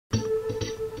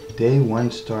Day one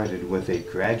started with a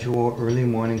gradual early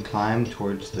morning climb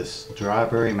towards the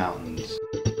Strawberry Mountains.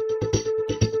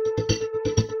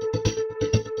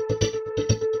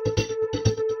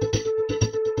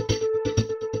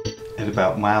 At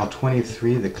about mile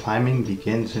 23, the climbing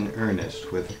begins in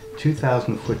earnest with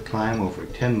 2,000-foot climb over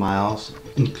 10 miles,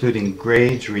 including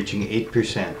grades reaching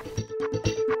 8%.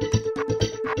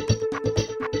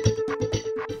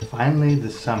 Finally, the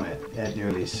summit at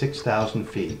nearly 6,000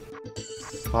 feet,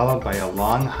 followed by a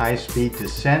long high-speed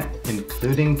descent,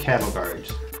 including cattle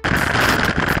guards.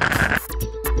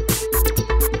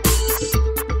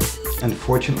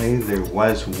 Unfortunately, there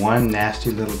was one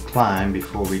nasty little climb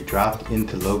before we dropped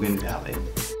into Logan Valley.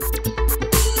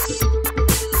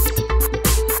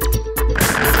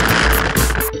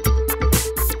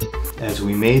 As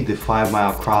we made the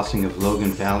 5-mile crossing of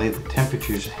Logan Valley, the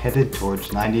temperatures headed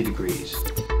towards 90 degrees.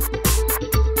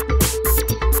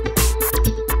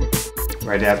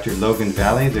 Right after Logan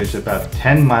Valley, there's about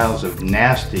 10 miles of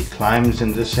nasty climbs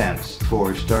and descents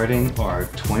before starting our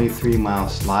 23-mile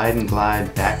slide and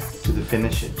glide back to the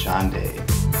finish at John Day.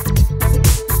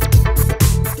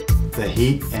 The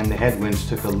heat and the headwinds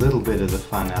took a little bit of the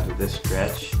fun out of this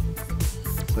stretch,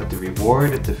 but the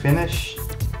reward at the finish,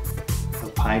 a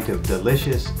pint of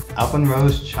delicious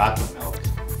Alpenrose chocolate milk.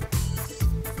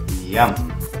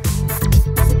 Yum!